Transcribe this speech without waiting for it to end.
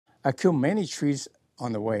I killed many trees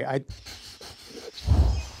on the way.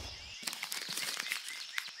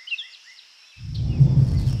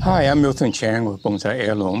 Hi, I'm Miltonchang with Bonsai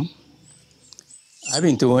Heirloom. I've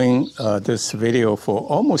been doing this video for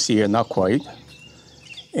almost a year, not quite.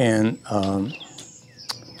 And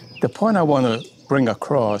the point I want to bring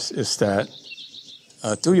across is that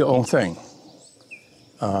do your own thing.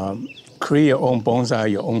 Create your own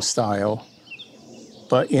bonsai, your own style.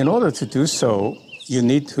 But in order to do so, you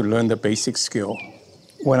need to learn the basic skill.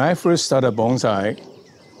 When I first started bonsai,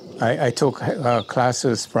 I took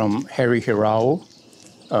classes from Hirao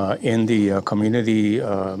in the community,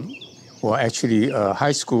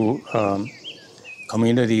 high school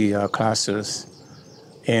community classes.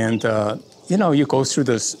 And, you go through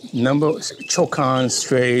this chokan,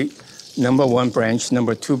 straight, number 1 branch,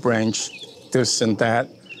 number 2 branch, this and that.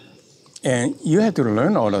 And you have to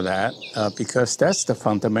learn all of that because that's the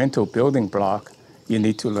fundamental building block you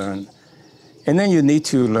need to learn. And then you need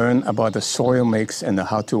to learn about the soil mix and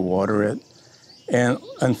how to water it. And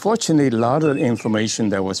unfortunately, a lot of the information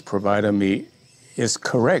that was provided me is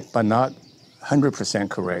correct, but not 100%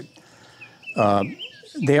 correct.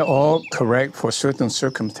 They're all correct for certain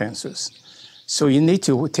circumstances. So you need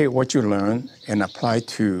to take what you learn and apply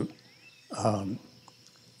to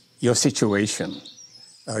your situation,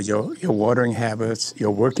 your watering habits,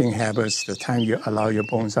 your working habits, the time you allow your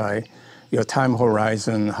bonsai, your time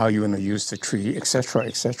horizon, how you're going to use the tree, etc.,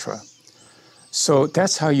 etc. So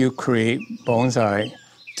that's how you create bonsai,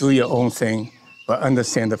 do your own thing, but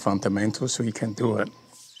understand the fundamentals so you can do it.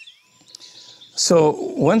 So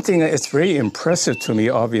one thing that's very impressive to me,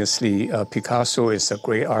 obviously, Picasso is a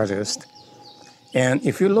great artist. And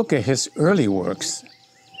if you look at his early works,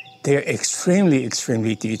 they're extremely,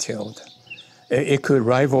 extremely detailed. It could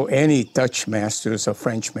rival any Dutch masters or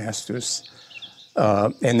French masters.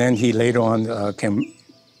 And then he later on can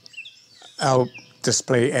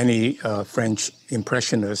out-display any French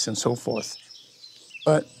impressionists and so forth.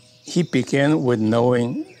 But he began with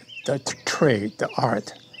knowing the trade, the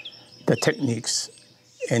art, the techniques,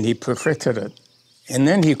 and he perfected it. And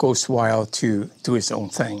then he goes wild to do his own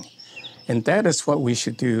thing. And that is what we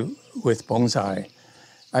should do with bonsai.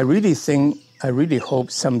 I really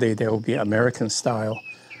hope someday there will be American style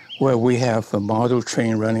where we have a model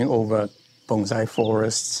train running over bonsai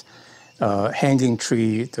forests, hanging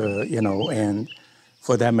tree, and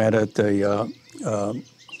for that matter, the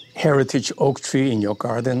heritage oak tree in your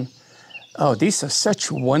garden. Oh, these are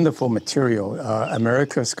such wonderful material.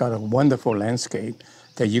 America's got a wonderful landscape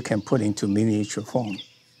that you can put into miniature form.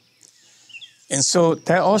 And so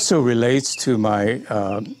that also relates to my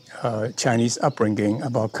Chinese upbringing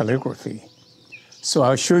about calligraphy. So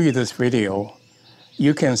I'll show you this video.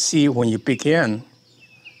 You can see when you begin,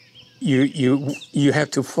 you have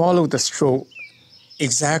to follow the stroke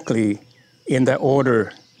exactly in that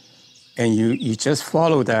order. And you just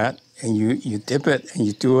follow that, and you dip it, and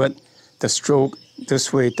you do it, the stroke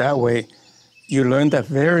this way, that way. You learn that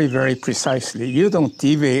very, very precisely. You don't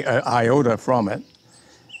deviate an iota from it.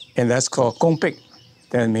 And that's called gongpik.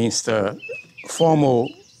 That means the formal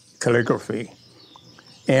calligraphy.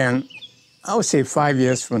 And I would say 5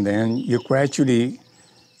 years from then, you gradually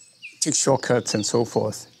take shortcuts and so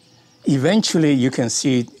forth. Eventually, you can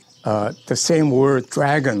see the same word,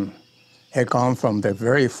 dragon, had gone from the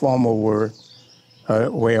very formal word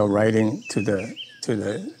way of writing to the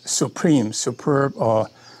supreme, superb, or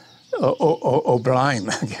sublime,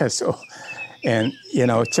 I guess. And,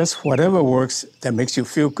 just whatever works that makes you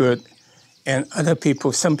feel good. And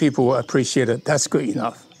some people will appreciate it. That's good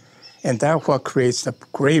enough. And that's what creates the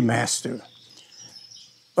great master.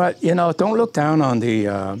 But, don't look down on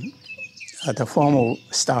the formal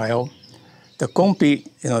style. The gongbi,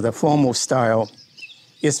 the formal style,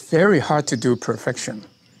 is very hard to do perfection.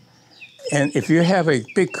 And if you have a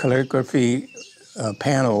big calligraphy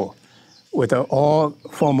panel with all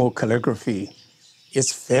formal calligraphy,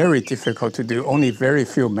 it's very difficult to do. Only very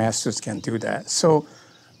few masters can do that. So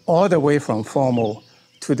all the way from formal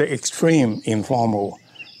to the extreme informal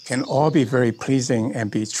can all be very pleasing and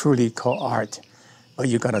be truly called art, but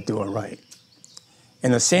you gotta do it right.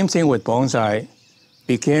 And the same thing with bonsai.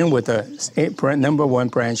 Begin with the number 1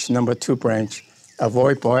 branch, number 2 branch,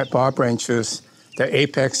 avoid bar branches. The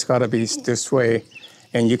apex gotta be this way,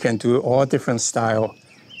 and you can do all different style,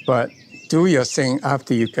 but do your thing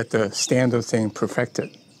after you get the standard thing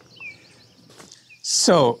perfected.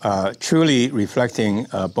 So truly reflecting,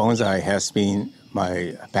 bonsai has been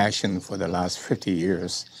my passion for the last 50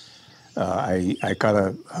 years. I got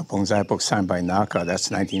a bonsai book signed by Naka,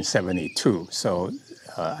 that's 1972. So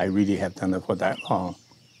I really have done it for that long.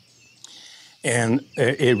 And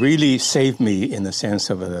it really saved me in the sense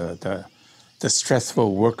of the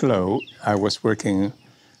stressful workload. I was working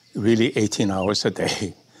really 18 hours a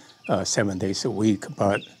day, 7 days a week,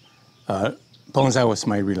 but bonsai was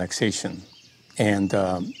my relaxation. And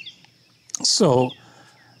so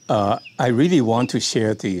I really want to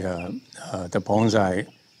share the bonsai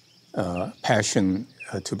passion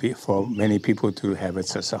for many people to have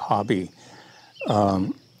it as a hobby.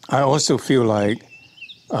 I also feel like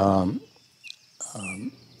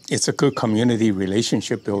it's a good community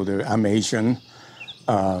relationship builder. I'm Asian.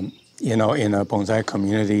 In a bonsai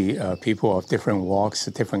community, people of different walks,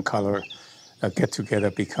 different color, get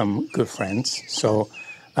together, become good friends. So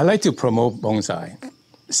I like to promote bonsai.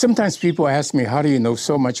 Sometimes people ask me, how do you know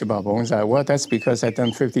so much about bonsai? Well, that's because I've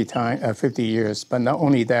done 50 years. But not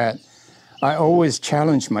only that, I always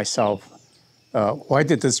challenge myself. Why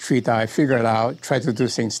did this tree die? Figure it out, try to do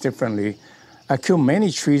things differently. I killed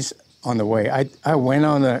many trees on the way. I went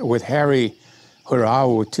on with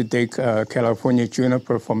Hirao to dig California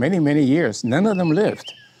juniper for many, many years. None of them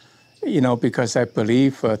lived, because I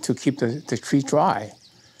believe to keep the tree dry.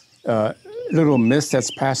 Little myth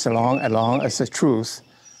that's passed along as a truth.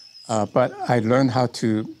 But I learned how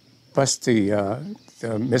to bust the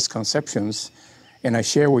misconceptions, and I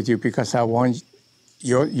share with you because I want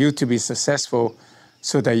you to be successful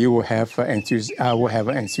so that you will have I will have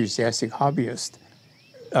an enthusiastic hobbyist.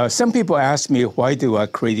 Some people ask me, why do I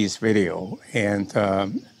create this video? And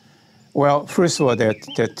well, first of all, there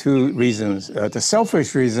are two reasons. The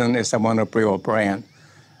selfish reason is I want to build a brand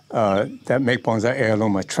that make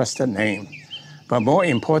Bonsaiheirloom a trusted name. But more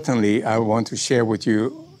importantly, I want to share with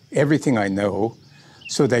you everything I know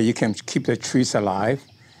so that you can keep the trees alive,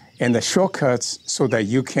 and the shortcuts so that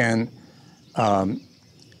you can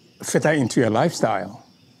fit that into your lifestyle.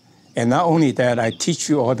 And not only that, I teach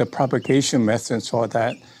you all the propagation methods for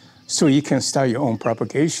that, so you can start your own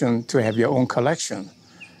propagation to have your own collection,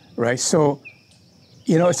 right? So,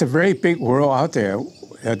 it's a very big world out there.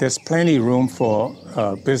 There's plenty of room for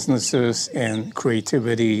businesses and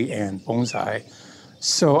creativity and bonsai.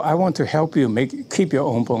 So I want to help you keep your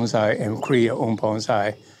own bonsai and create your own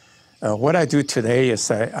bonsai. What I do today is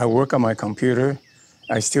I work on my computer.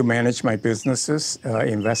 I still manage my businesses,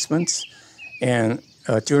 investments, and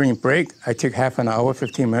during break, I take half an hour,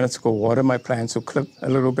 15 minutes to go water my plants, to clip a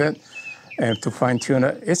little bit, and to fine tune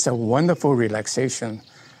it. It's a wonderful relaxation,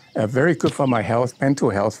 very good for my health, mental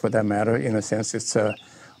health for that matter. In a sense, it's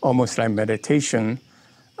almost like meditation.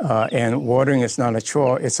 And watering is not a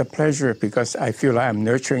chore; it's a pleasure because I feel like I'm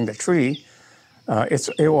nurturing the tree.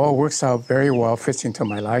 It all works out very well, fits into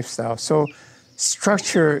my lifestyle. So,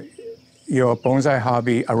 structure your bonsai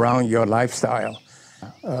hobby around your lifestyle.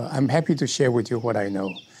 I'm happy to share with you what I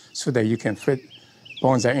know so that you can fit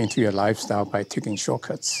bonsai into your lifestyle by taking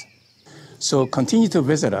shortcuts. So continue to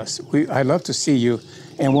visit us. I love to see you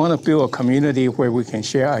and want to build a community where we can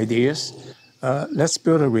share ideas. Let's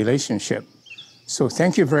build a relationship. So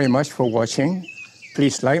thank you very much for watching.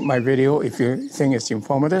 Please like my video if you think it's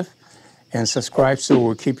informative, and subscribe so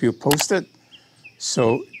we'll keep you posted.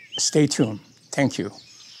 So stay tuned. Thank you.